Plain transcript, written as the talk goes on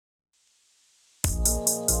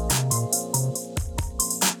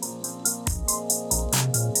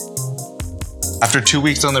After 2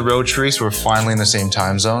 weeks on the road, Charisse, we're finally in the same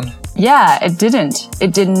time zone. Yeah, it didn't.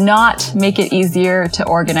 It did not make it easier to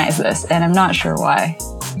organize this, and I'm not sure why.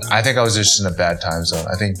 I think I was just in a bad time zone.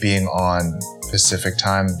 I think being on Pacific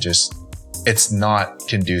time, it's not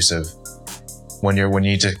conducive when you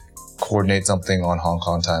need to coordinate something on Hong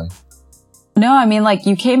Kong time. No, I mean, like,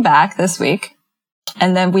 you came back this week,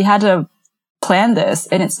 and then we had to plan this,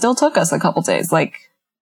 and it still took us a couple days. Like,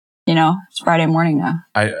 you know, it's Friday morning now.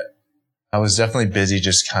 I was definitely busy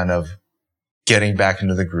just kind of getting back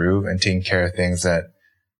into the groove and taking care of things that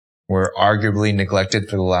were arguably neglected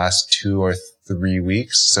for the last 2 or 3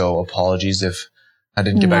 weeks. So apologies if I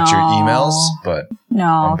didn't get back to your emails, but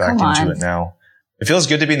I'm back into it now. It feels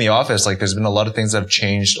good to be in the office. Like, there's been a lot of things that have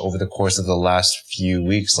changed over the course of the last few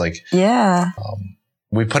weeks. Like, yeah,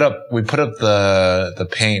 we put up the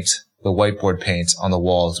paint, the whiteboard paint on the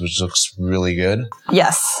walls, which looks really good.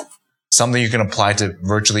 Yes. Something you can apply to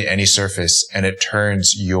virtually any surface, and it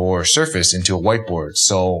turns your surface into a whiteboard.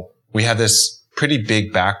 So we have this pretty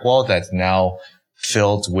big back wall that's now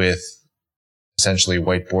filled with essentially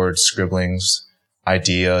whiteboard scribblings,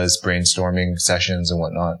 ideas, brainstorming sessions, and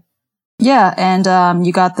whatnot. Yeah, and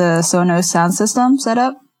you got the Sonos sound system set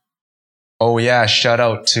up? Oh yeah, shout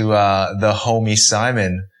out to the homie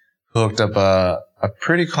Simon, who hooked up a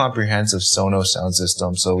pretty comprehensive Sonos sound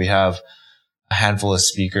system. So we have a handful of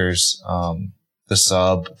speakers, the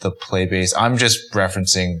sub, the play bass. I'm just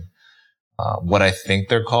referencing what I think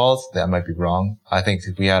they're called. That might be wrong. I think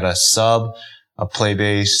we had a sub, a play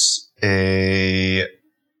bass, a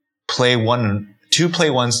play one, 2 play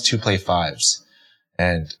ones, 2 play fives.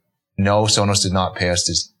 And no, Sonos did not pay us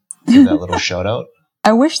to give that little shout out.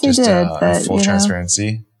 I wish they did, but full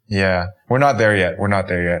transparency. Yeah, we're not there yet.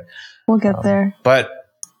 We'll get there. But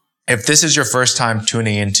if this is your first time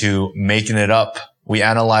tuning into Making It Up, we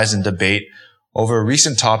analyze and debate over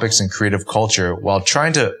recent topics in creative culture while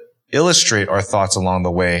trying to illustrate our thoughts along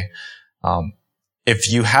the way.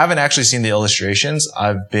 If you haven't actually seen the illustrations,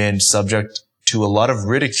 I've been subject to a lot of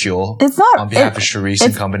ridicule on behalf of Charisse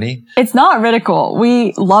and company. It's not ridicule.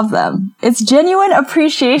 We love them. It's genuine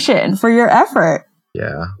appreciation for your effort.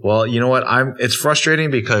 Yeah. Well, you know what? It's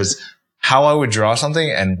frustrating because how I would draw something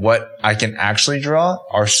and what I can actually draw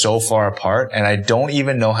are so far apart, and I don't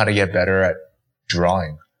even know how to get better at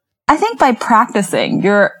drawing. I think by practicing,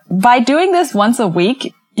 by doing this once a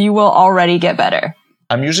week, you will already get better.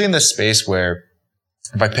 I'm usually in this space where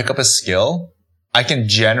if I pick up a skill, I can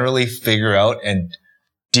generally figure out and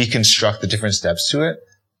deconstruct the different steps to it,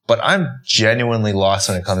 but I'm genuinely lost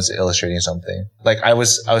when it comes to illustrating something. Like I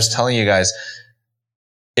was telling you guys,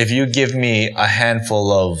 if you give me a handful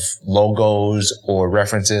of logos or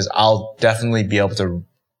references, I'll definitely be able to,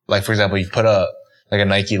 like, for example, you put a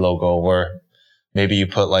Nike logo, or maybe you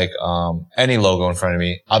put any logo in front of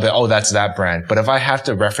me. I'll be, oh, that's that brand. But if I have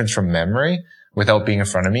to reference from memory without being in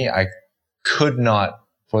front of me, I could not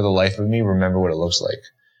for the life of me remember what it looks like.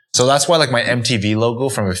 So that's why my MTV logo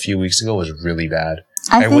from a few weeks ago was really bad.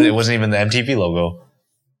 It wasn't even the MTV logo.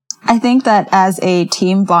 I think that as a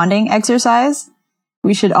team bonding exercise,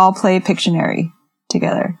 we should all play Pictionary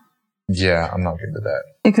together. Yeah, I'm not good with that.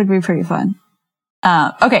 It could be pretty fun.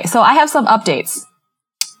 Okay, so I have some updates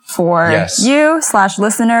for you /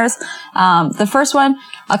 listeners. The first one,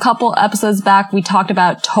 a couple episodes back, we talked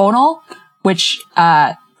about Tonal, which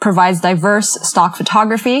provides diverse stock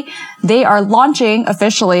photography. They are launching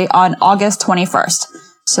officially on August 21st.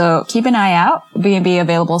 So keep an eye out. B&B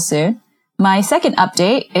available soon. My second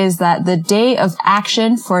update is that the day of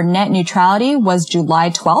action for net neutrality was July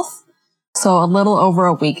 12th. So a little over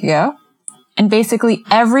a week ago. And basically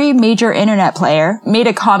every major internet player made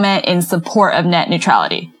a comment in support of net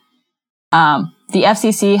neutrality. The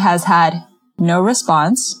FCC has had no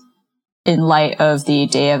response in light of the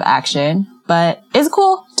day of action, but it's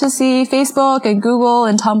cool to see Facebook and Google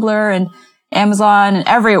and Tumblr and Amazon and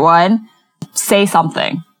everyone say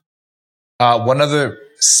something. One other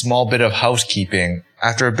small bit of housekeeping.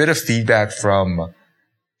 After a bit of feedback from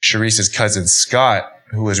Charisse's cousin Scott,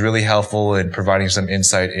 who was really helpful in providing some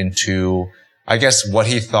insight into, I guess, what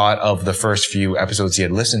he thought of the first few episodes he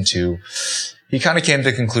had listened to, he kind of came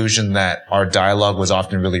to the conclusion that our dialogue was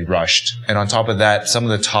often really rushed. And on top of that, some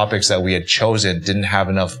of the topics that we had chosen didn't have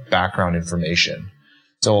enough background information.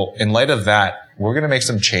 So in light of that, we're going to make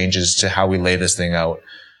some changes to how we lay this thing out.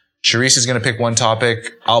 Charisse is going to pick one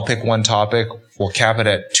topic. I'll pick one topic. We'll cap it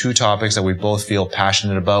at 2 topics that we both feel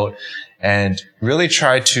passionate about and really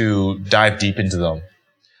try to dive deep into them.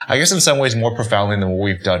 I guess in some ways more profoundly than what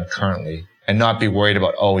we've done currently, and not be worried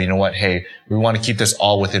about, oh, you know what? Hey, we want to keep this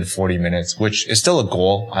all within 40 minutes, which is still a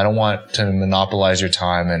goal. I don't want to monopolize your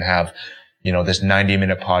time and have this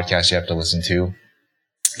 90-minute podcast you have to listen to.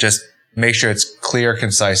 Just make sure it's clear,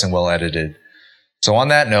 concise, and well edited. So on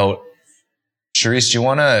that note, Charisse, do you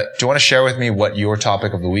want to share with me what your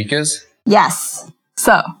topic of the week is? Yes.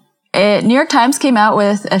 So, New York Times came out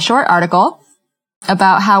with a short article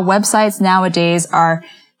about how websites nowadays are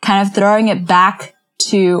kind of throwing it back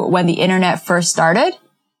to when the internet first started.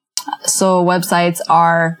 So websites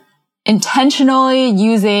are intentionally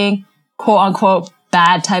using quote unquote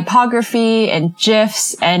bad typography and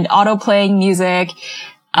GIFs and auto-playing music,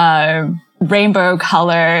 rainbow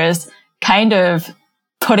colors, kind of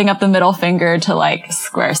putting up the middle finger to like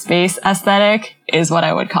Squarespace aesthetic is what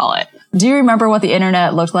I would call it. Do you remember what the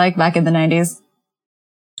internet looked like back in the 90s?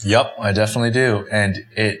 Yep, I definitely do. And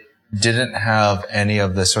it didn't have any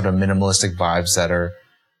of the sort of minimalistic vibes that are,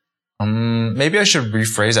 maybe I should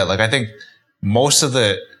rephrase that. Like, I think most of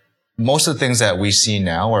the things that we see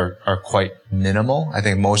now are quite minimal. I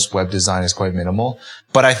think most web design is quite minimal,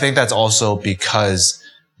 but I think that's also because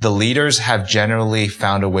the leaders have generally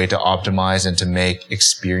found a way to optimize and to make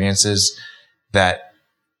experiences that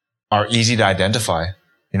are easy to identify.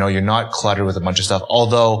 You're not cluttered with a bunch of stuff.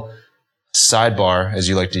 Although, sidebar, as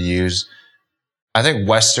you like to use, I think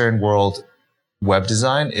Western world web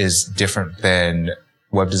design is different than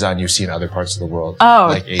web design you see in other parts of the world. Oh,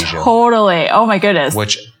 like Asia. Totally. Oh my goodness.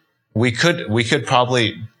 Which you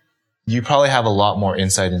probably have a lot more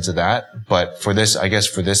insight into that. But for this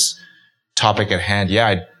topic at hand,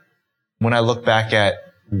 when I look back at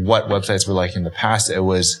what websites were like in the past, it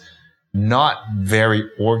was not very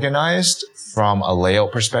organized from a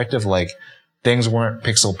layout perspective. Like, things weren't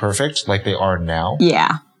pixel perfect like they are now.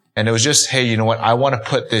 Yeah. And it was just, hey, you know what? I want to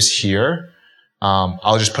put this here.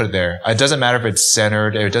 I'll just put it there. It doesn't matter if it's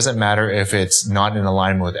centered. It doesn't matter if it's not in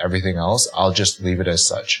alignment with everything else. I'll just leave it as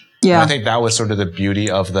such. Yeah. And I think that was sort of the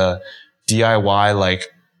beauty of the DIY. Like,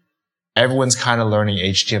 everyone's kind of learning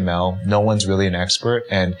HTML. No one's really an expert.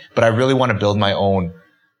 But I really want to build my own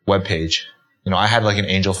web page. I had like an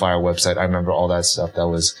Angelfire website. I remember all that stuff. That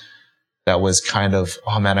was kind of,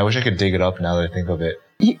 oh man, I wish I could dig it up now that I think of it.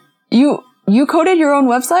 You coded your own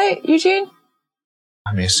website, Eugene?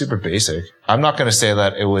 I mean, it's super basic. I'm not going to say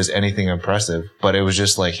that it was anything impressive, but it was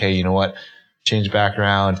just like, hey, you know what? Change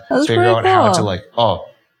background, figure out how to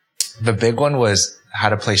the big one was how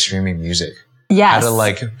to play streaming music. Yes.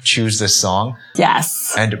 How to choose this song.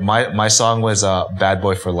 Yes. And my song was Bad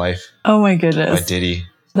Boy for Life. Oh my goodness. By Diddy.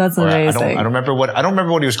 That's amazing. I don't remember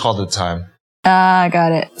what he was called at the time.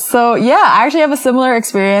 Got it. So yeah, I actually have a similar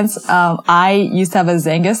experience. I used to have a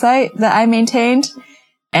Zynga site that I maintained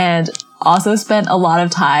and also spent a lot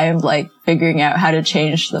of time figuring out how to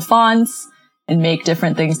change the fonts and make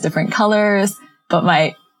different things different colors. But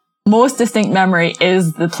my most distinct memory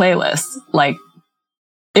is the playlist.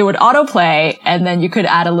 It would autoplay and then you could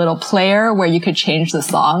add a little player where you could change the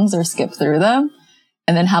songs or skip through them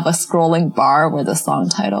and then have a scrolling bar where the song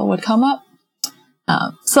title would come up.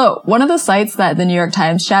 So one of the sites that the New York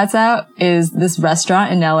Times shouts out is this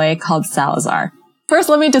restaurant in LA called Salazar. First,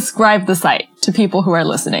 let me describe the site to people who are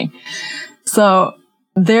listening. So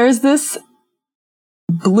there's this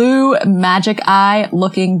blue magic eye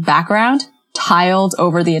looking background tiled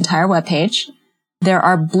over the entire webpage. There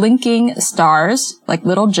are blinking stars, like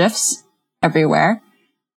little GIFs everywhere.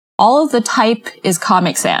 All of the type is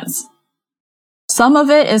Comic Sans. Some of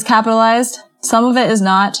it is capitalized. Some of it is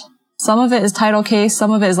not. Some of it is title case.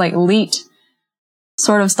 Some of it is elite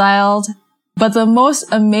sort of styled. But the most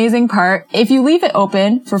amazing part, if you leave it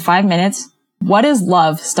open for 5 minutes, What Is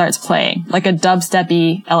Love starts playing, like a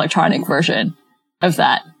dubstep-y electronic version of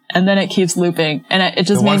that. And then it keeps looping. And it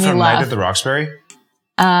just made me laugh. The one from Night at the Roxbury?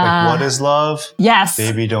 What Is Love? Yes.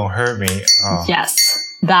 Baby, Don't Hurt Me. Oh. Yes,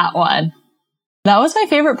 that one. That was my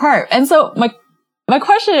favorite part. And so my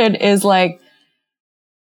question is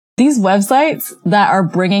these websites that are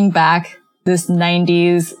bringing back this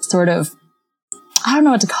 90s sort of, I don't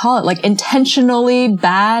know what to call it, intentionally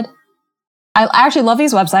bad. I actually love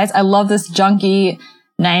these websites. I love this junky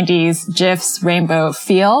 90s GIFs rainbow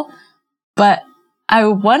feel, but I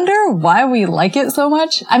wonder why we like it so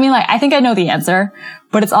much. I mean, I think I know the answer,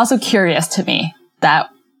 but it's also curious to me that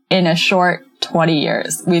in a short 20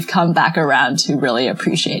 years, we've come back around to really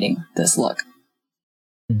appreciating this look.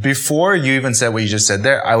 Before you even said what you just said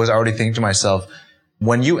there, I was already thinking to myself,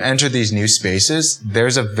 when you enter these new spaces,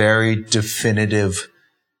 there's a very definitive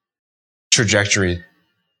trajectory.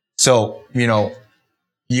 So,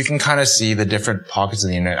 you can kind of see the different pockets of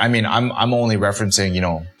the internet. I mean, I'm only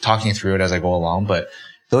referencing, talking through it as I go along, but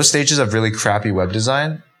those stages of really crappy web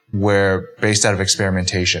design were based out of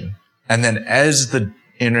experimentation. And then as the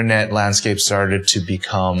internet landscape started to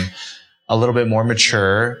become a little bit more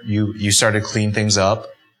mature. You started to clean things up.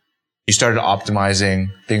 You started optimizing.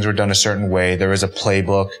 Things were done a certain way. There was a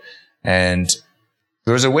playbook, and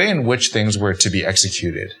there was a way in which things were to be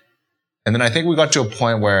executed. And then I think we got to a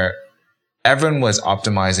point where everyone was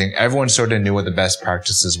optimizing. Everyone sort of knew what the best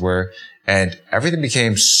practices were, and everything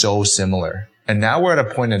became so similar. And now we're at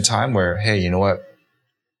a point in time where, hey, you know what?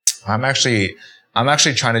 I'm actually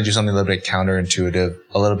trying to do something a little bit counterintuitive,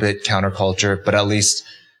 a little bit counterculture, but at least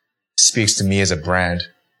speaks to me as a brand.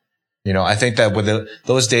 You know, I think that with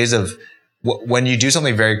those days of when you do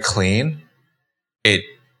something very clean, it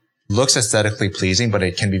looks aesthetically pleasing, but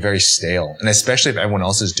it can be very stale. And especially if everyone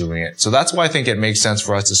else is doing it. So that's why I think it makes sense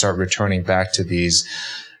for us to start returning back to these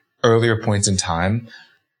earlier points in time.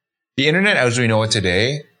 The internet as we know it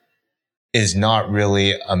today is not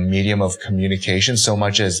really a medium of communication so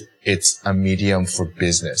much as it's a medium for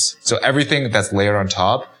business. So everything that's layered on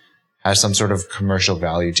top has some sort of commercial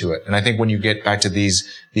value to it. And I think when you get back to these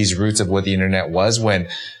roots of what the internet was, when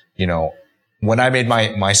I made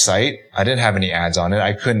my site, I didn't have any ads on it.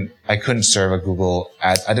 I couldn't serve a Google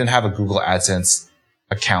ad. I didn't have a Google AdSense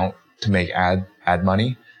account to make ad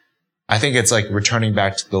money. I think it's like returning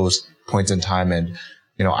back to those points in time. And,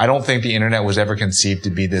 I don't think the internet was ever conceived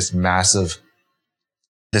to be this massive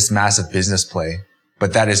business play,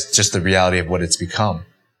 but that is just the reality of what it's become.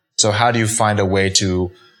 So how do you find a way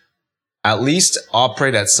to at least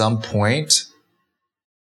operate at some point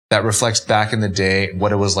that reflects back in the day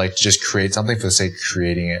what it was like to just create something for the sake of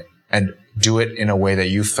creating it, and do it in a way that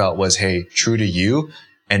you felt was, hey, true to you,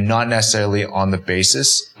 and not necessarily on the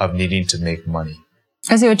basis of needing to make money?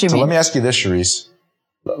 I see what you mean. So let me ask you this, Cherise.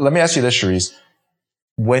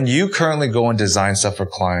 When you currently go and design stuff for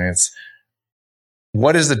clients,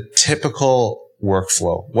 what is the typical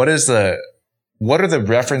workflow? What are the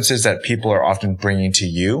references that people are often bringing to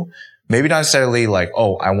you? Maybe not necessarily like,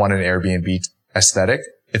 oh, I want an Airbnb aesthetic.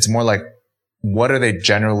 It's more like, what are they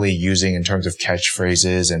generally using in terms of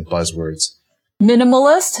catchphrases and buzzwords?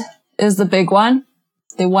 Minimalist is the big one.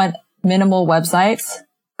 They want minimal websites.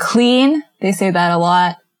 Clean, they say that a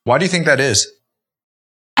lot. Why do you think that is?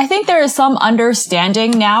 I think there is some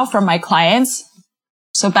understanding now from my clients.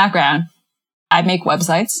 So background, I make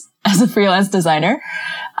websites as a freelance designer.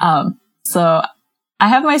 So I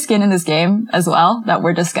have my skin in this game as well that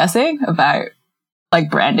we're discussing about like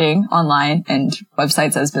branding online and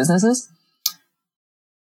websites as businesses.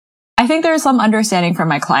 I think there's some understanding from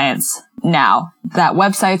my clients now that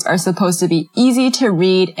websites are supposed to be easy to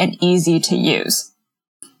read and easy to use.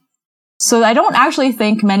 So I don't actually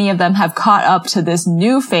think many of them have caught up to this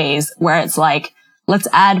new phase where it's like, let's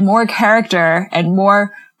add more character and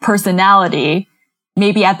more personality,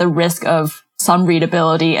 maybe at the risk of some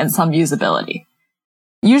readability and some usability.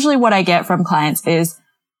 Usually what I get from clients is,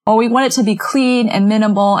 oh, we want it to be clean and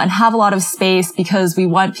minimal and have a lot of space because we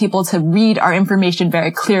want people to read our information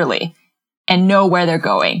very clearly and know where they're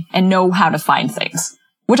going and know how to find things,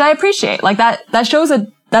 which I appreciate. Like that shows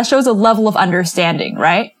a level of understanding,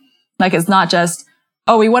 right? Like it's not just,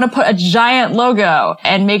 oh, we want to put a giant logo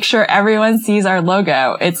and make sure everyone sees our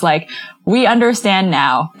logo. It's like, we understand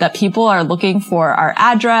now that people are looking for our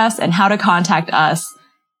address and how to contact us,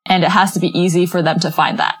 and it has to be easy for them to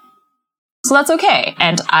find that. So that's okay.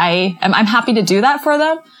 And I'm happy to do that for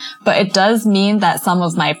them, but it does mean that some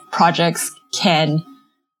of my projects can,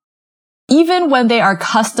 even when they are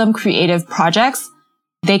custom creative projects,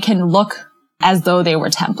 they can look as though they were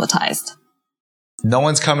templatized. No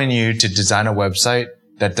one's coming to you to design a website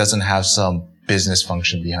that doesn't have some business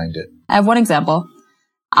function behind it. I have one example.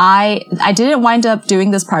 I didn't wind up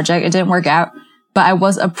doing this project. It didn't work out, but I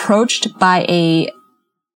was approached by a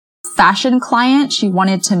fashion client. She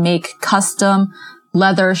wanted to make custom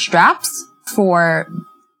leather straps for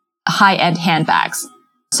high-end handbags.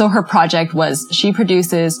 So her project was she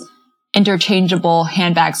produces interchangeable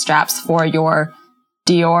handbag straps for your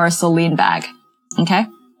Dior Celine bag. Okay.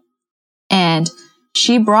 And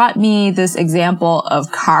she brought me this example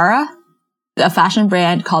of Kara, a fashion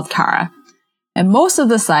brand called Kara. And most of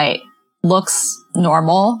the site looks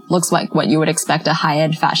normal, looks like what you would expect a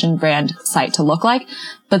high-end fashion brand site to look like.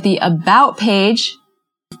 But the about page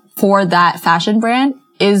for that fashion brand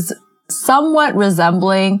is somewhat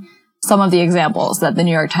resembling some of the examples that the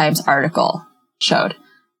New York Times article showed.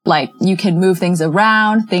 Like you can move things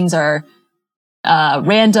around, things are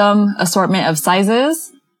random assortment of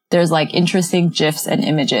sizes. There's like interesting GIFs and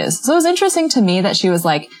images. So it was interesting to me that she was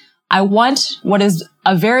like, I want what is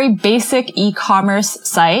a very basic e-commerce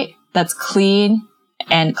site that's clean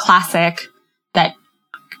and classic, that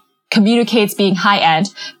communicates being high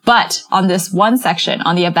end. But on this one section,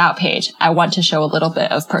 on the about page, I want to show a little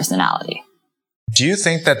bit of personality. Do you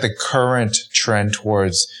think that the current trend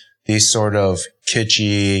towards these sort of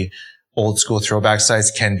kitschy, old school throwback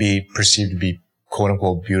sites can be perceived to be quote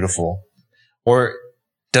unquote beautiful? Or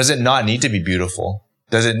does it not need to be beautiful?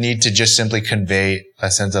 Does it need to just simply convey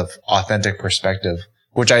a sense of authentic perspective,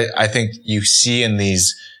 which I think you see in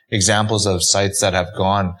these examples of sites that have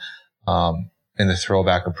gone in the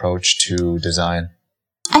throwback approach to design?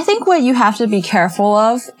 I think what you have to be careful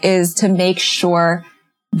of is to make sure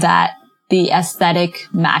that the aesthetic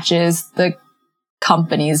matches the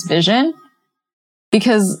company's vision.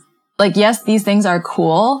 Because, like, yes, these things are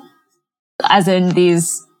cool, as in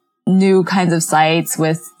these new kinds of sites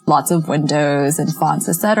with lots of windows and fonts,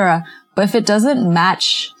 etc. But if it doesn't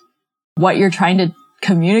match what you're trying to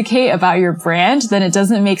communicate about your brand, then it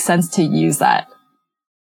doesn't make sense to use that.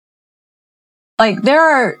 Like, there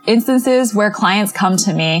are instances where clients come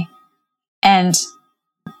to me and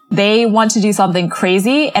they want to do something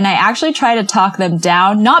crazy, and I actually try to talk them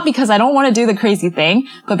down, not because I don't want to do the crazy thing,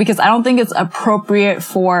 but because I don't think it's appropriate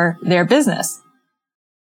for their business.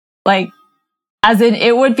 Like, as in,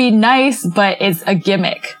 it would be nice, but it's a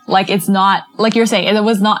gimmick. Like, it's not, like you're saying, it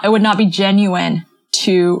would not be genuine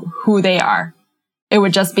to who they are. It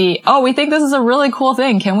would just be, oh, we think this is a really cool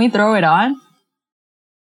thing. Can we throw it on?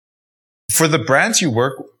 For the brands you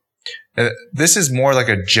work with, this is more like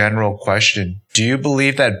a general question. Do you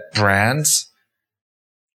believe that brands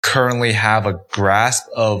currently have a grasp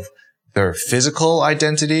of their physical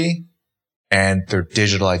identity and their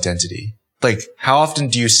digital identity? Like, how often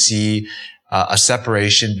do you see a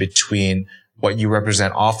separation between what you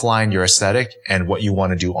represent offline, your aesthetic, and what you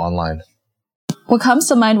want to do online? What comes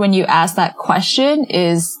to mind when you ask that question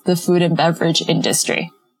is the food and beverage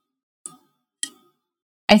industry.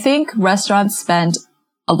 I think restaurants spend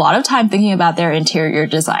a lot of time thinking about their interior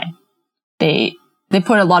design. They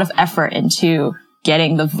put a lot of effort into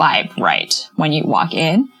getting the vibe right when you walk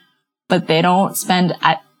in, but they don't spend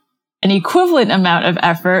an equivalent amount of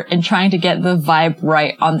effort in trying to get the vibe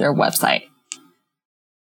right on their website.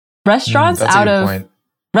 Restaurants out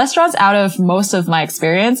of most of my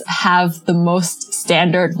experience have the most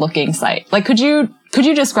standard looking site. Like, could you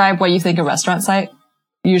describe what you think a restaurant site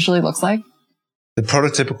usually looks like? The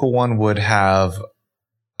prototypical one would have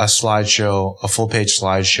a slideshow, a full page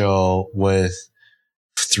slideshow with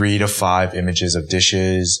 3 to 5 images of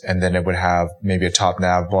dishes. And then it would have maybe a top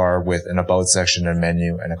nav bar with an about section, a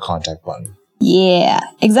menu, and a contact button. Yeah,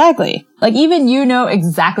 exactly. Like, even you know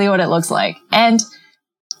exactly what it looks like. And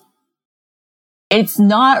it's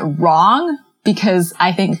not wrong, because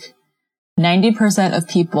I think 90% of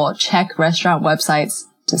people check restaurant websites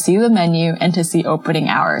to see the menu and to see opening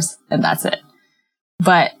hours, and that's it.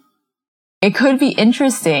 But it could be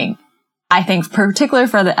interesting, I think, particularly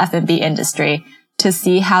for the F&B industry, to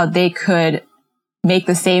see how they could make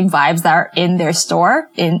the same vibes that are in their store,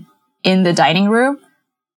 in the dining room,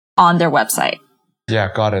 on their website.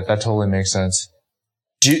 Yeah, got it. That totally makes sense.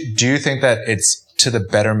 Do you think that it's to the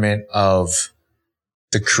betterment of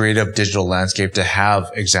the creative digital landscape to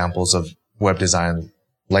have examples of web design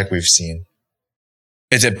like we've seen?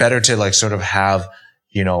 Is it better to like sort of have,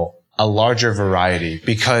 a larger variety?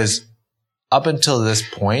 Because up until this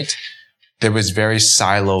point, there was very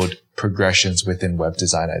siloed progressions within web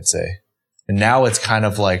design, I'd say. And now it's kind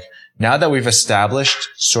of like, now that we've established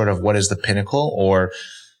sort of what is the pinnacle, or,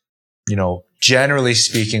 generally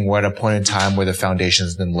speaking, we're at a point in time where the foundation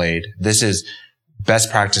has been laid. This is best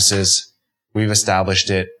practices. We've established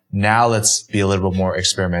it. Now let's be a little bit more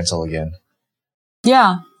experimental again.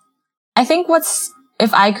 Yeah. I think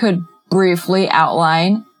if I could briefly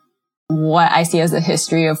outline what I see as the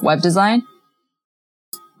history of web design.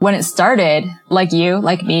 When it started, like you,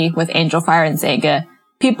 like me, with Angelfire and Xanga,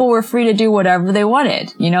 people were free to do whatever they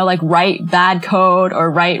wanted. Like write bad code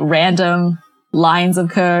or write random lines of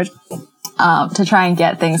code to try and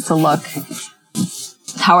get things to look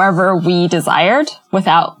however we desired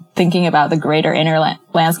without thinking about the greater inner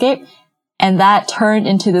landscape. And that turned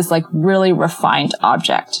into this like really refined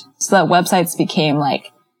object. So that websites became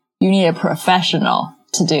like, you need a professional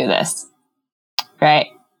to do this, right?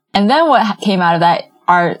 And then what came out of that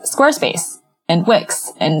are Squarespace and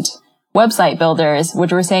Wix and website builders,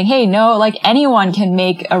 which were saying, hey, no, like anyone can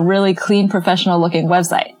make a really clean, professional looking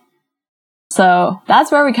website. So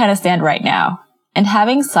that's where we kind of stand right now. And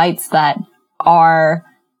having sites that are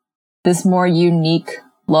this more unique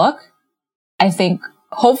look, I think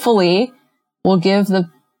hopefully will give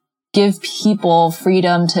people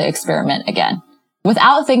freedom to experiment again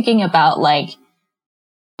without thinking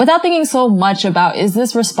so much about, is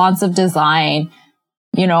this responsive design,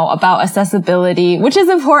 about accessibility, which is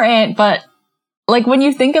important, but like when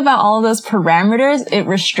you think about all of those parameters, it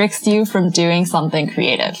restricts you from doing something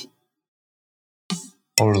creative.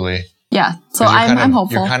 Totally. Yeah. So I'm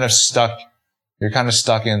hopeful. You're kind of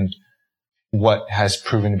stuck in what has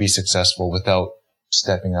proven to be successful without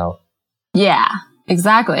stepping out. Yeah,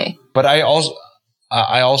 exactly. But I also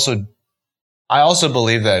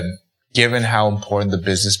believe that given how important the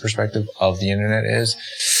business perspective of the internet is,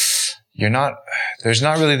 there's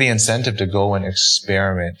not really the incentive to go and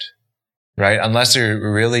experiment, right? Unless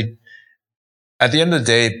you're really, at the end of the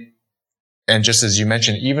day, and just as you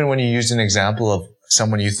mentioned, even when you use an example of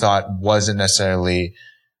someone you thought wasn't necessarily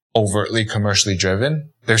overtly commercially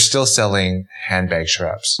driven, they're still selling handbag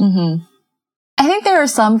straps. Mm-hmm. I think there are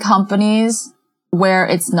some companies where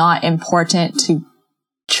it's not important to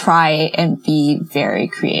try and be very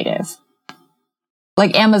creative.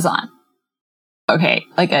 Like Amazon. Okay,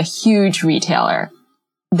 like a huge retailer.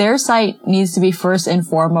 Their site needs to be first and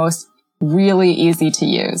foremost really easy to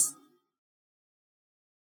use.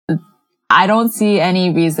 I don't see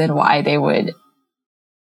any reason why they would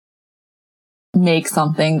make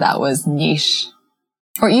something that was niche.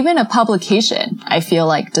 Or even a publication, I feel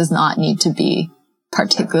like does not need to be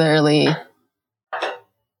particularly,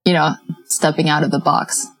 stepping out of the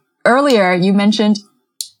box. Earlier, you mentioned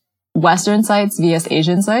Western sites vs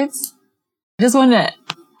Asian sites. I just want to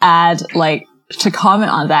add, to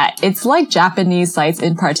comment on that. It's like Japanese sites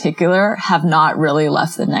in particular have not really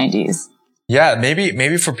left the 90s. Yeah,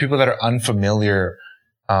 maybe for people that are unfamiliar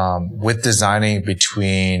with designing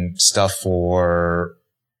between stuff for,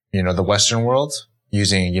 the Western world,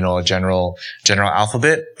 using, a general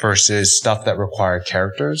alphabet versus stuff that require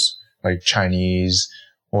characters like Chinese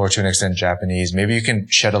or to an extent Japanese. Maybe you can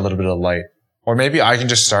shed a little bit of light, or maybe I can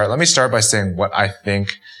just start. Let me start by saying what I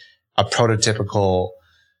think a prototypical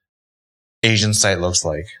Asian site looks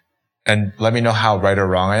like, and let me know how right or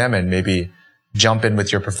wrong I am, and maybe jump in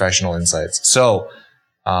with your professional insights. So,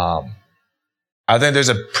 I think there's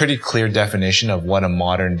a pretty clear definition of what a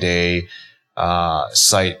modern day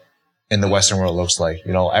site in the Western world looks like.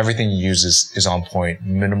 Everything you use is on point,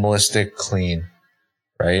 minimalistic, clean,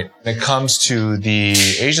 right? When it comes to the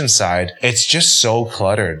Asian side, it's just so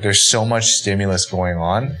cluttered. There's so much stimulus going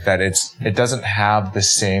on that it doesn't have the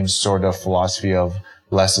same sort of philosophy of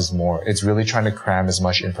less is more. It's really trying to cram as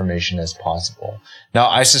much information as possible. Now,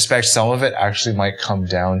 I suspect some of it actually might come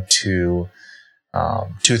down to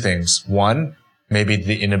two things. One, maybe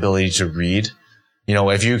the inability to read.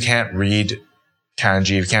 If you can't read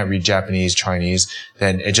kanji, if you can't read Japanese, Chinese,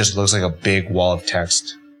 then it just looks like a big wall of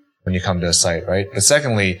text when you come to a site, right? But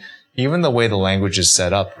secondly, even the way the language is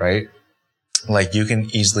set up, right? Like you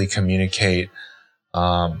can easily communicate.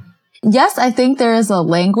 Yes, I think there is a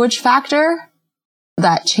language factor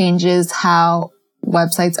that changes how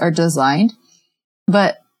websites are designed.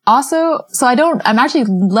 But also, I'm actually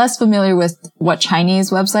less familiar with what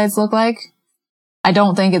Chinese websites look like. I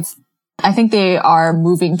think they are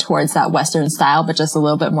moving towards that Western style, but just a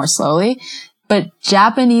little bit more slowly. But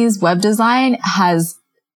Japanese web design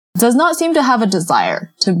does not seem to have a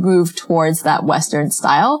desire to move towards that Western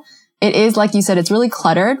style. It is, like you said, it's really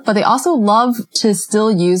cluttered, but they also love to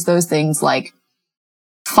still use those things like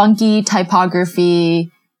funky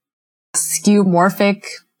typography, skeuomorphic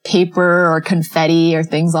paper or confetti or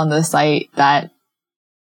things on the site that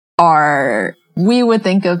we would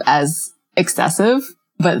think of as excessive,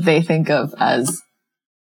 but they think of as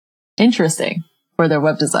interesting for their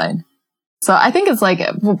web design. So I think it's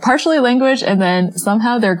partially language, and then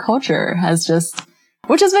somehow their culture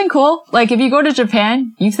which has been cool. Like if you go to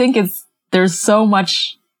Japan, you think there's so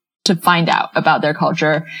much to find out about their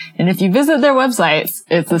culture. And if you visit their websites,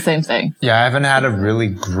 it's the same thing. Yeah, I haven't had a really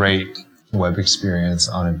great web experience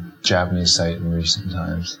on a Japanese site in recent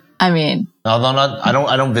times. I mean, although I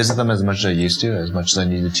don't visit them as much as I used to, as much as I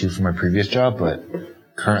needed to for my previous job, but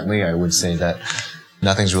currently I would say that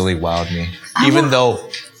nothing's really wowed me. Even though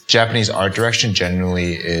Japanese art direction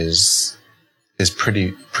generally is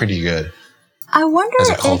pretty good. I wonder as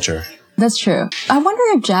a culture. That's true. I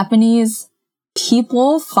wonder if Japanese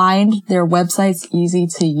people find their websites easy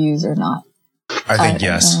to use or not. I think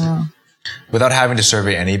yes. Without having to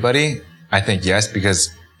survey anybody, I think yes,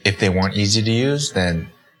 because if they weren't easy to use, then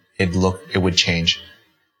it would change.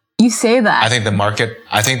 You say that. I think the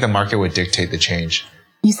market would dictate the change.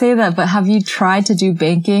 You say that, but have you tried to do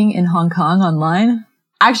banking in Hong Kong online?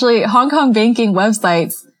 Actually, Hong Kong banking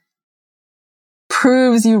websites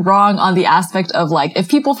proves you wrong on the aspect of if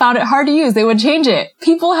people found it hard to use, they would change it.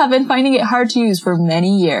 People have been finding it hard to use for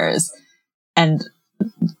many years, and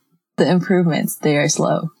the improvements, they are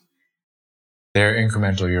slow. They're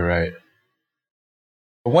incremental, you're right.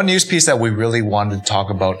 One news piece that we really wanted to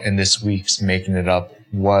talk about in this week's Making It Up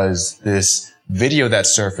was this video that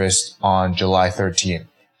surfaced on July 13th.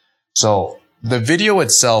 So the video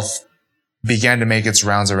itself began to make its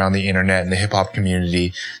rounds around the internet and the hip hop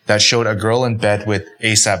community that showed a girl in bed with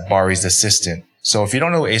A$AP Bari's assistant. So if you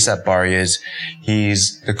don't know who A$AP Bari is,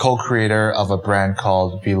 he's the co-creator of a brand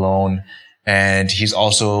called Vlone, and he's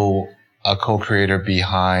also a co-creator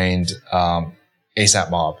behind A$AP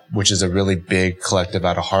Mob, which is a really big collective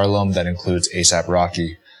out of Harlem that includes A$AP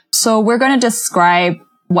Rocky. So we're going to describe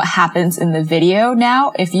what happens in the video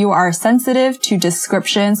now. If you are sensitive to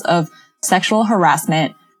descriptions of sexual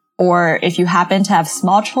harassment, or if you happen to have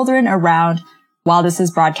small children around while this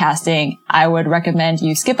is broadcasting, I would recommend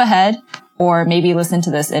you skip ahead or maybe listen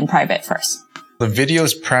to this in private first. The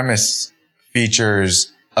video's premise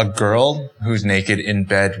features a girl who's naked in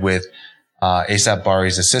bed with A$AP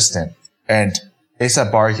Bari's assistant. And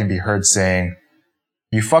A$AP Bari can be heard saying,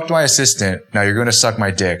 "You fucked my assistant, now you're going to suck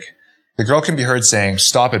my dick." The girl can be heard saying,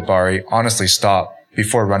 "Stop it, Bari, honestly stop,"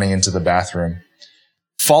 before running into the bathroom.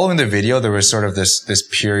 Following the video, there was sort of this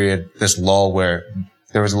period, this lull where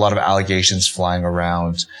there was a lot of allegations flying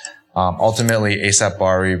around. Ultimately, A$AP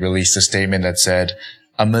Bari released a statement that said,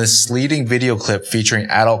 "A misleading video clip featuring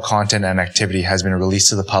adult content and activity has been released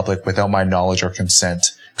to the public without my knowledge or consent.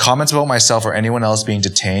 Comments about myself or anyone else being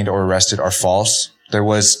detained or arrested are false." There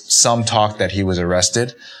was some talk that he was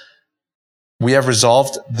arrested. "We have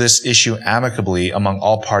resolved this issue amicably among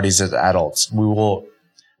all parties as adults.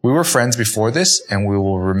 We were friends before this, and we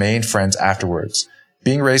will remain friends afterwards.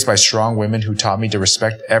 Being raised by strong women who taught me to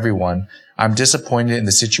respect everyone, I'm disappointed in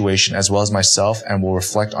the situation as well as myself and will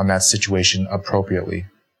reflect on that situation appropriately."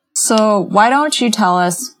 So why don't you tell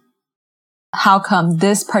us how come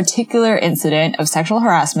this particular incident of sexual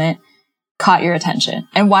harassment caught your attention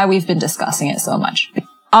and why we've been discussing it so much?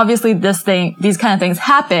 Obviously, these kind of things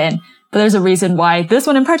happen, but there's a reason why this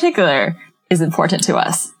one in particular is important to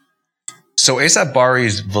us. So A$AP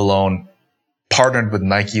Bari's Vlone partnered with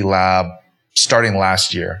Nike Lab starting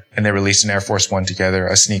last year, and they released an Air Force One together,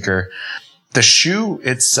 a sneaker. The shoe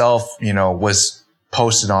itself, was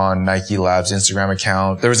posted on Nike Lab's Instagram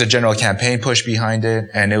account. There was a general campaign push behind it,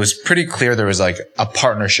 and it was pretty clear there was like a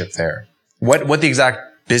partnership there. What the exact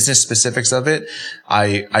business specifics of it,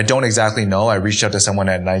 I don't exactly know. I reached out to someone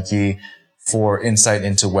at Nike for insight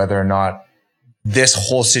into whether or not this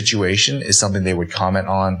whole situation is something they would comment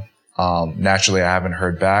on. Naturally, I haven't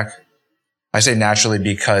heard back. I say naturally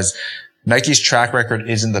because Nike's track record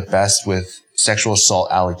isn't the best with sexual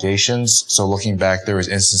assault allegations. So looking back, there was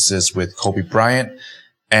instances with Kobe Bryant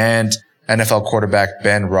and NFL quarterback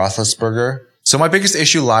Ben Roethlisberger. So my biggest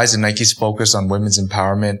issue lies in Nike's focus on women's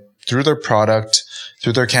empowerment through their product,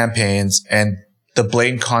 through their campaigns, and the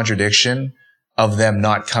blatant contradiction of them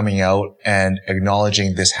not coming out and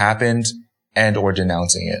acknowledging this happened and or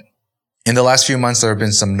denouncing it. In the last few months, there have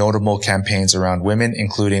been some notable campaigns around women,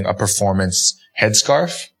 including a performance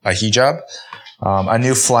headscarf, a hijab, a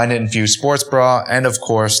new Flyknit-infused sports bra, and of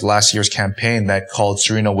course, last year's campaign that called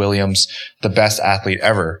Serena Williams the best athlete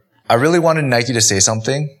ever. I really wanted Nike to say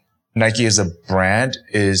something. Nike as a brand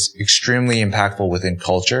is extremely impactful within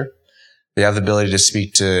culture. They have the ability to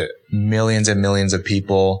speak to millions and millions of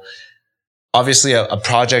people. Obviously, a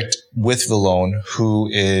project with Vlone, who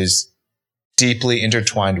is deeply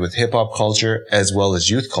intertwined with hip hop culture as well as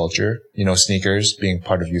youth culture, sneakers being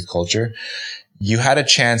part of youth culture. You had a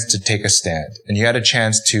chance to take a stand, and you had a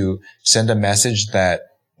chance to send a message that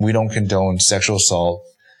we don't condone sexual assault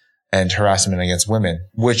and harassment against women,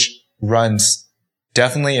 which runs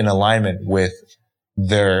definitely in alignment with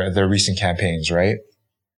their recent campaigns, right?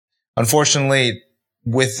 Unfortunately,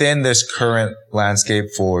 within this current landscape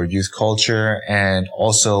for youth culture and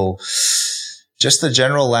also just the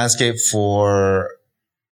general landscape for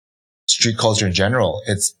street culture in general,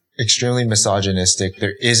 it's extremely misogynistic.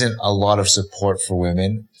 There isn't a lot of support for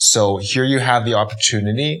women. So here you have the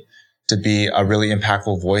opportunity to be a really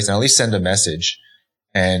impactful voice and at least send a message.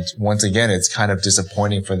 And once again, it's kind of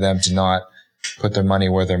disappointing for them to not put their money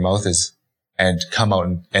where their mouth is and come out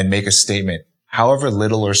and make a statement. However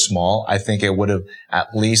little or small, I think it would have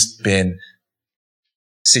at least been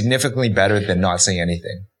significantly better than not saying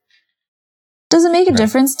anything. Does it make a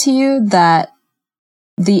difference to you that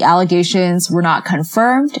the allegations were not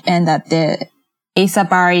confirmed and that the A$AP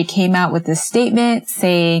Bari came out with this statement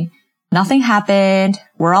saying nothing happened,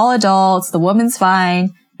 we're all adults, the woman's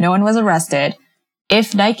fine, no one was arrested?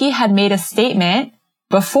 If Nike had made a statement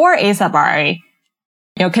before A$AP Bari,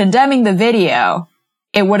 condemning the video,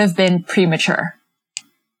 it would have been premature.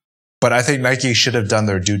 But I think Nike should have done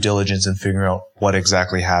their due diligence in figuring out what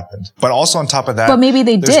exactly happened. But also on top of that, but maybe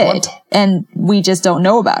they did, and we just don't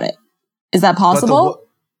know about it. Is that possible?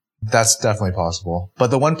 That's definitely possible. But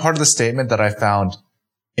the one part of the statement that I found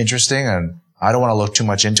interesting, and I don't want to look too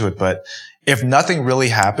much into it, but if nothing really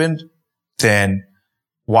happened, then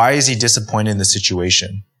why is he disappointed in the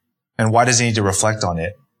situation? And why does he need to reflect on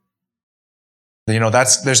it? You know,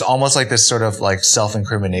 there's almost like this sort of like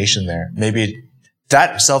self-incrimination there. Maybe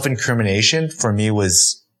that self-incrimination for me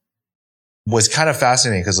was kind of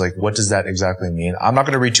fascinating because like, what does that exactly mean? I'm not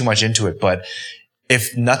going to read too much into it, but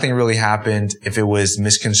if nothing really happened, if it was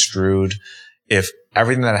misconstrued, if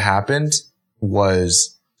everything that happened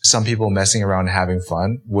was some people messing around and having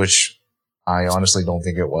fun, which I honestly don't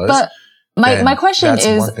think it was. But my question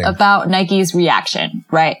is about Nike's reaction,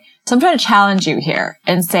 right? So I'm trying to challenge you here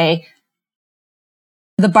and say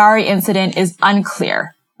the Bari incident is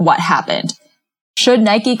unclear what happened. Should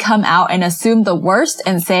Nike come out and assume the worst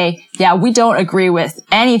and say, yeah, we don't agree with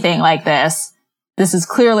anything like this. This is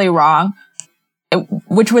clearly wrong,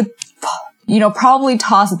 which would, probably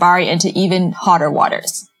toss Bari into even hotter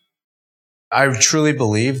waters. I truly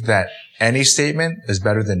believe that any statement is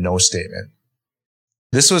better than no statement.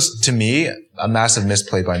 This was, to me, a massive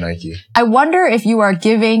misplay by Nike. I wonder if you are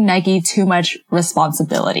giving Nike too much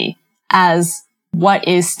responsibility as what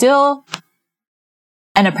is still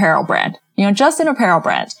an apparel brand, just an apparel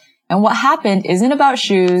brand. And what happened isn't about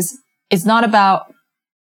shoes. It's not about,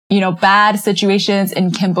 bad situations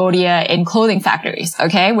in Cambodia in clothing factories.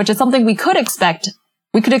 Okay. Which is something we could expect.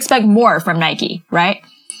 We could expect more from Nike, right?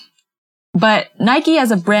 But Nike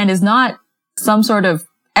as a brand is not some sort of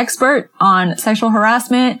expert on sexual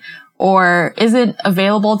harassment or isn't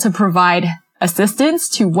available to provide assistance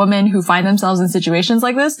to women who find themselves in situations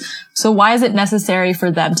like this. So why is it necessary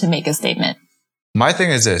for them to make a statement? My thing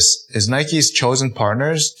is this, is Nike's chosen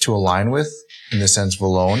partners to align with, in the sense of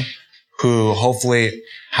Alone, who hopefully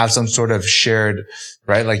have some sort of shared,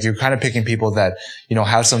 right? Like you're kind of picking people that,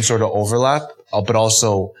 have some sort of overlap, but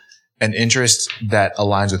also an interest that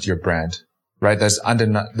aligns with your brand, right?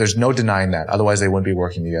 There's no denying that. Otherwise they wouldn't be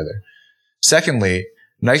working together. Secondly,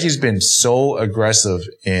 Nike's been so aggressive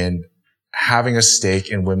in having a stake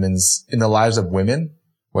in the lives of women,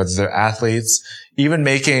 whether they're athletes, even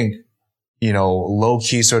making,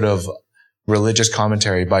 low-key sort of religious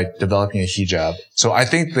commentary by developing a hijab. So I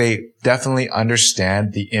think they definitely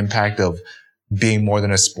understand the impact of being more than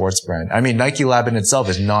a sports brand. I mean, Nike Lab in itself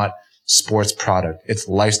is not sports product. It's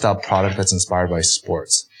lifestyle product that's inspired by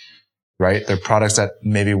sports, right? They're products that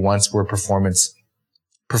maybe once were performance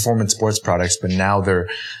sports products, but now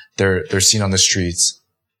they're seen on the streets.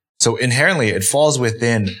 So inherently it falls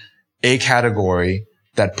within a category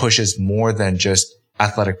that pushes more than just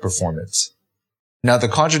athletic performance. Now the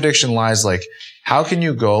contradiction lies like, how can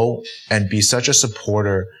you go and be such a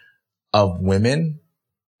supporter of women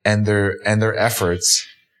and their efforts,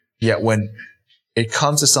 yet when it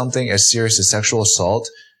comes to something as serious as sexual assault,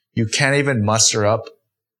 you can't even muster up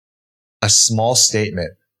a small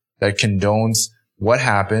statement that condones what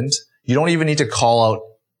happened. You don't even need to call out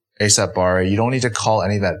ASAP Bari. You don't need to call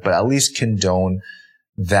any of that, but at least condone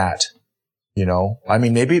that, I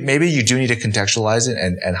mean, maybe you do need to contextualize it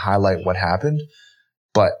and highlight what happened.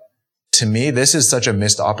 But to me, this is such a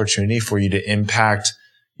missed opportunity for you to impact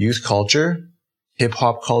youth culture, hip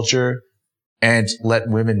hop culture, and let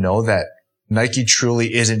women know that Nike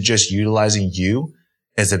truly isn't just utilizing you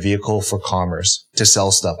as a vehicle for commerce to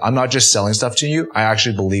sell stuff. I'm not just selling stuff to you. I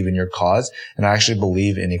actually believe in your cause and I actually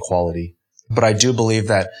believe in equality. But I do believe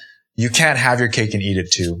that you can't have your cake and eat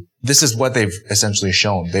it too. This is what they've essentially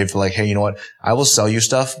shown. They've like, hey, you know what? I will sell you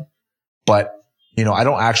stuff, but I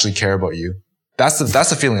don't actually care about you. That's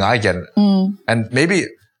the feeling I get. And maybe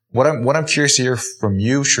what I'm curious to hear from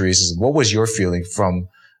you, Charisse, is what was your feeling from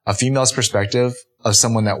a female's perspective of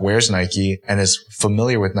someone that wears Nike and is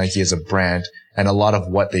familiar with Nike as a brand and a lot of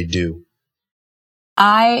what they do?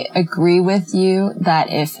 I agree with you that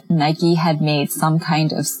if Nike had made some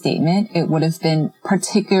kind of statement, it would have been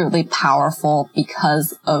particularly powerful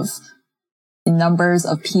because of the numbers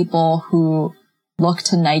of people who look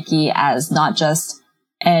to Nike as not just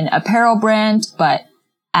an apparel brand, but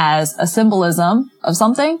as a symbolism of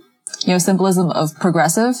something, symbolism of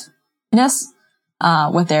progressiveness,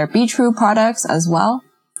 with their Be True products as well.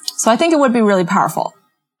 So I think it would be really powerful.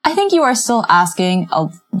 I think you are still asking a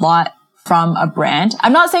lot from a brand.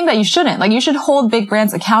 I'm not saying that you shouldn't, like you should hold big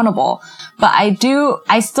brands accountable, but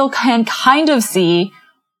I still can kind of see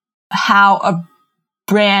how a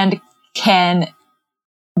brand can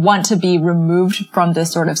want to be removed from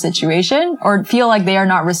this sort of situation or feel like they are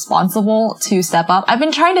not responsible to step up. I've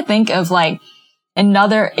been trying to think of like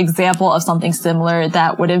another example of something similar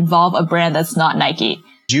that would involve a brand that's not Nike.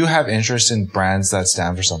 Do you have interest in brands that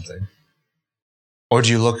stand for something? Or do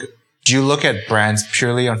you look at brands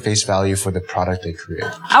purely on face value for the product they create?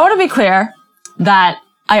 I want to be clear that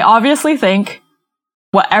I obviously think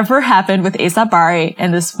whatever happened with A$AP Bari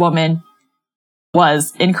and this woman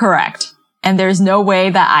was incorrect. And there's no way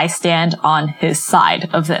that I stand on his side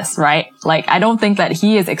of this, right? Like, I don't think that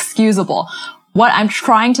he is excusable. What I'm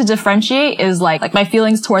trying to differentiate is like my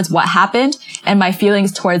feelings towards what happened and my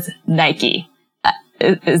feelings towards Nike.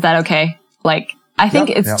 Is that okay? Like, I think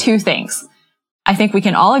it's two things. I think we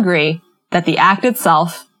can all agree that the act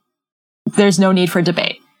itself, there's no need for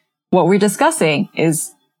debate. What we're discussing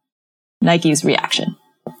is Nike's reaction.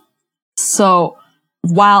 So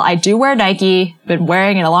while I do wear Nike, been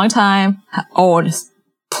wearing it a long time, own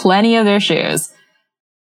plenty of their shoes,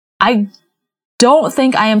 I don't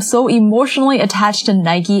think I am so emotionally attached to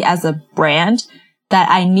Nike as a brand that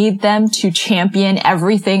I need them to champion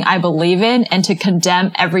everything I believe in and to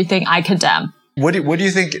condemn everything I condemn. What do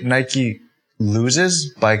you think Nike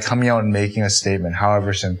loses by coming out and making a statement,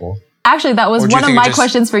 however simple? Actually, that was one of my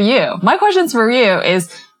questions for you. My questions for you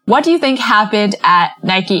is, what do you think happened at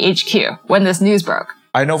Nike HQ when this news broke?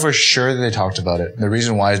 I know for sure that they talked about it. The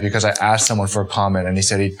reason why is because I asked someone for a comment and he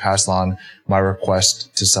said he'd passed on my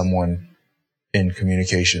request to someone in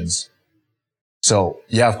communications. So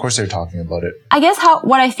yeah, of course they're talking about it. I guess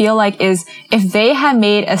what I feel like is if they had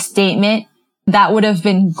made a statement, that would have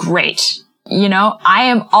been great. You know, I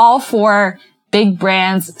am all for big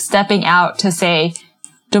brands stepping out to say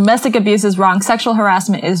domestic abuse is wrong, sexual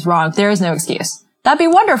harassment is wrong, there is no excuse. That'd be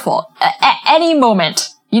wonderful. At any moment,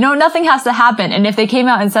 you know, nothing has to happen. And if they came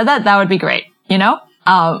out and said that, that would be great, you know?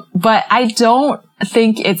 But I don't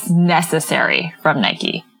think it's necessary from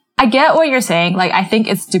Nike. I get what you're saying. Like, I think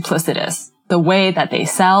it's duplicitous, the way that they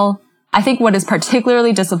sell. I think what is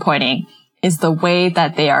particularly disappointing is the way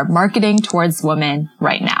that they are marketing towards women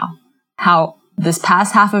right now. How this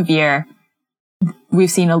past half of year,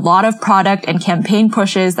 we've seen a lot of product and campaign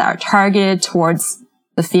pushes that are targeted towards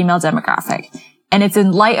the female demographic. And it's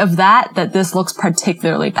in light of that this looks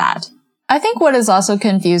particularly bad. I think what is also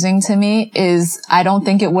confusing to me is I don't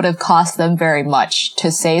think it would have cost them very much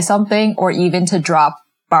to say something or even to drop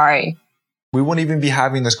Bari. We wouldn't even be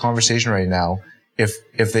having this conversation right now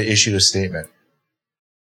if they issued a statement.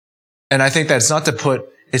 And I think that it's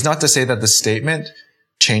not to say that the statement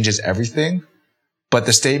changes everything, but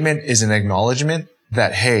the statement is an acknowledgement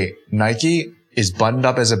that, hey, Nike is buttoned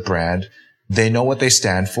up as a brand. They know what they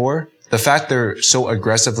stand for. The fact they're so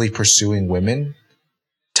aggressively pursuing women,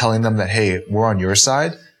 telling them that, hey, we're on your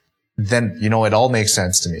side, then, you know, it all makes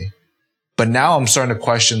sense to me. But now I'm starting to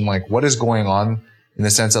question, like, what is going on in the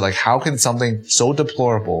sense of, like, how can something so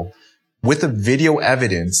deplorable with the video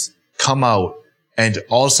evidence come out and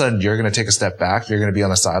all of a sudden you're going to take a step back? You're going to be on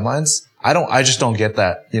the sidelines. I just don't get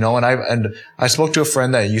that, you know, and I spoke to a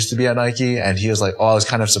friend that used to be at Nike and he was like, oh, I was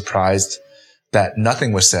kind of surprised that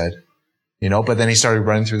nothing was said, you know, but then he started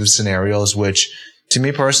running through the scenarios, which to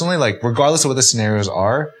me personally, like, regardless of what the scenarios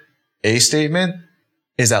are, a statement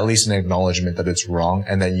is at least an acknowledgement that it's wrong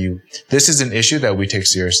and that this is an issue that we take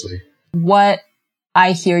seriously. What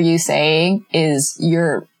I hear you saying is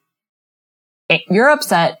you're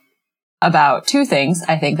upset about two things.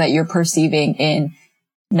 I think that you're perceiving in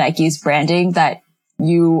Nike's branding that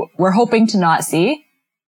you were hoping to not see,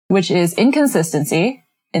 which is inconsistency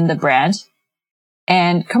in the brand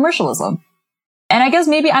and commercialism. And I guess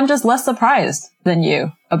maybe I'm just less surprised than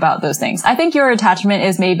you about those things. I think your attachment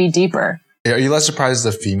is maybe deeper. Are you less surprised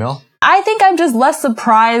as a female? I think I'm just less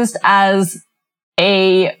surprised as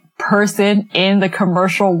a person in the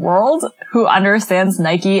commercial world who understands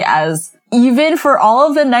Nike as, even for all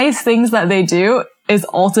of the nice things that they do, is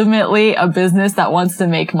ultimately a business that wants to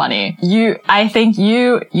make money. I think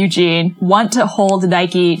you, Eugene, want to hold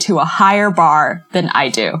Nike to a higher bar than I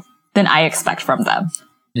do, than I expect from them.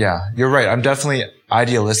 Yeah, you're right. I'm definitely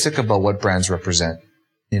idealistic about what brands represent,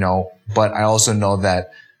 you know, but I also know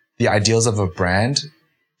that the ideals of a brand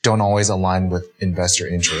don't always align with investor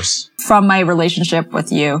interests. From my relationship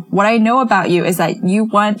with you, what I know about you is that you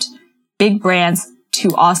want big brands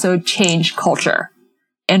to also change culture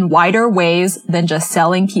in wider ways than just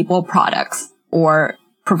selling people products or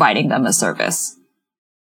providing them a service.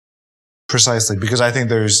 Precisely, because I think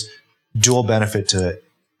there's dual benefit to it,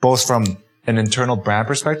 both from an internal brand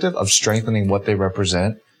perspective of strengthening what they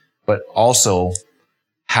represent, but also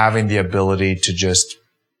having the ability to just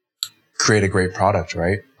create a great product,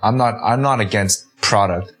 right? I'm not against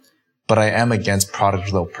product, but I am against product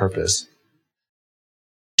without purpose.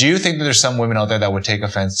 Do you think that there's some women out there that would take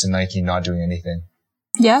offense to Nike not doing anything?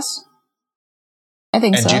 Yes. I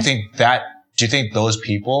think so. And do you think those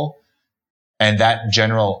people and that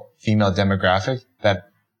general female demographic that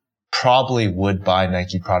probably would buy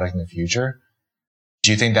Nike product in the future,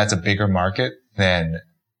 do you think that's a bigger market than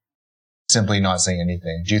simply not saying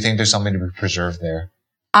anything? Do you think there's something to be preserved there?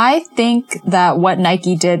 I think that what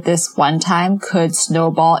Nike did this one time could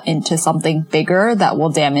snowball into something bigger that will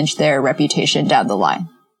damage their reputation down the line.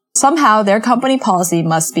 Somehow, their company policy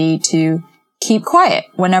must be to keep quiet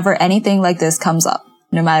whenever anything like this comes up,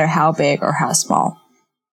 no matter how big or how small.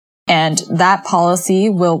 And that policy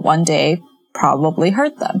will one day probably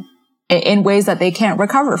hurt them in ways that they can't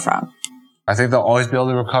recover from. I think they'll always be able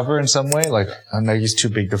to recover in some way. Like, Nike's too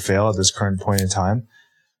big to fail at this current point in time.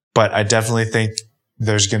 But I definitely think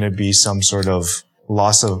there's going to be some sort of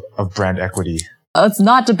loss of brand equity. Let's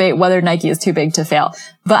not debate whether Nike is too big to fail.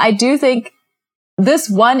 But I do think this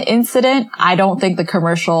one incident, I don't think the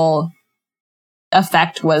commercial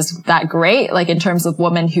effect was that great, like in terms of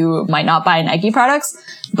women who might not buy Nike products.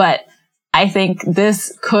 But I think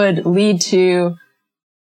this could lead to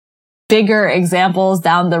bigger examples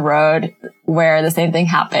down the road where the same thing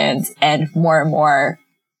happens and more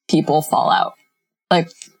people fall out, like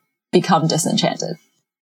become disenchanted.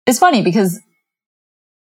 It's funny because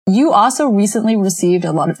you also recently received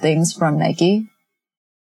a lot of things from Nike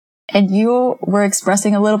and you were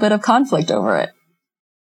expressing a little bit of conflict over it.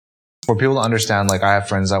 For people to understand, like, I have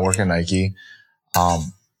friends that work at Nike.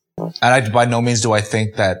 And by no means do I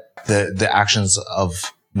think that the actions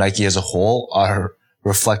of Nike as a whole are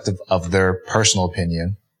reflective of their personal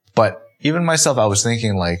opinion. But even myself, I was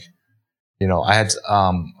thinking, like, you know, I had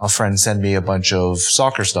a friend send me a bunch of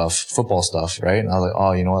soccer stuff, football stuff, right? And I was like,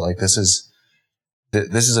 oh, you know what? Like, this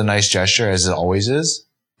is a nice gesture, as it always is.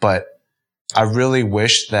 But I really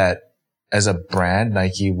wish that as a brand,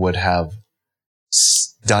 Nike would have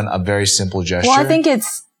done a very simple gesture. Well,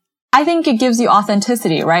 I think it gives you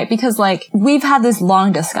authenticity, right? Because, like, we've had this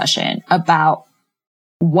long discussion about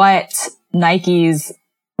what Nike's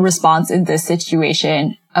response in this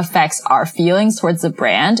situation affects our feelings towards the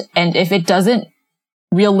brand. And if it doesn't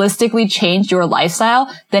realistically change your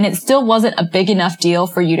lifestyle, then it still wasn't a big enough deal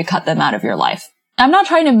for you to cut them out of your life. I'm not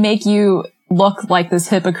trying to make you look like this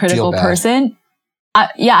hypocritical person.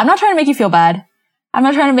 I'm not trying to make you feel bad. I'm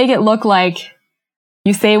not trying to make it look like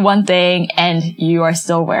you say one thing and you are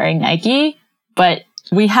still wearing Nike, but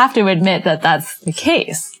we have to admit that that's the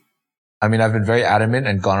case. I mean, I've been very adamant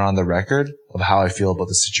and gone on the record of how I feel about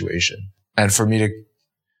the situation. And for me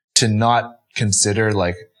to not consider,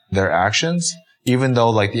 like, their actions, even though,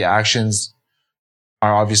 like, the actions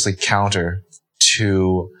are obviously counter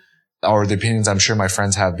to, or the opinions I'm sure my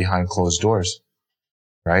friends have behind closed doors,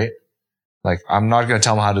 right? Like, I'm not going to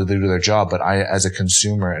tell them how to do their job, but I, as a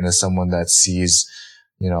consumer and as someone that sees,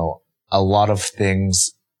 you know, a lot of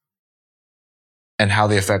things and how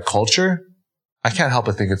they affect culture, I can't help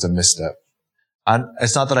but think it's a misstep.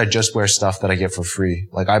 It's not that I just wear stuff that I get for free.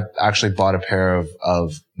 Like, I actually bought a pair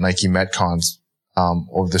of Nike Metcons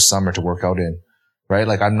over the summer to work out in, right?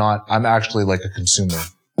 Like, I'm actually like a consumer.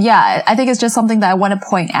 Yeah, I think it's just something that I want to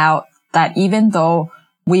point out, that even though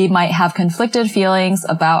we might have conflicted feelings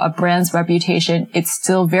about a brand's reputation, it's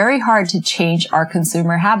still very hard to change our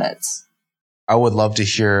consumer habits. I would love to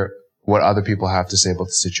hear what other people have to say about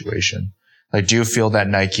the situation. Like, do you feel that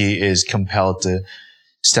Nike is compelled to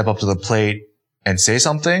step up to the plate and say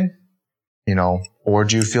something, you know, or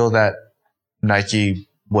do you feel that Nike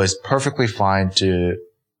was perfectly fine to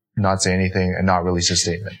not say anything and not release a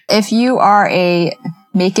statement? If you are a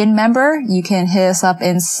Macon member, you can hit us up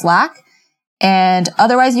in Slack. And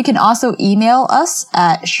otherwise, you can also email us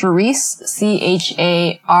at Charis,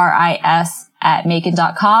 CHARIS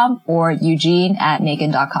 @Macon.com or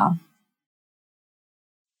Eugene@Macon.com.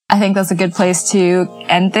 I think that's a good place to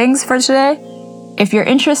end things for today. If you're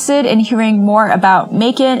interested in hearing more about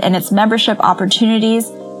Macon and its membership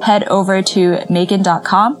opportunities, head over to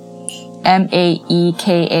Macon.com,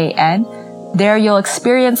 MAEKAN. There you'll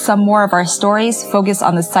experience some more of our stories focused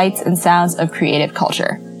on the sights and sounds of creative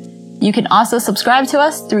culture. You can also subscribe to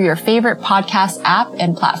us through your favorite podcast app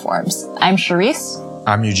and platforms. I'm Charis.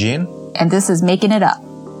 I'm Eugene. And this is Making It Up.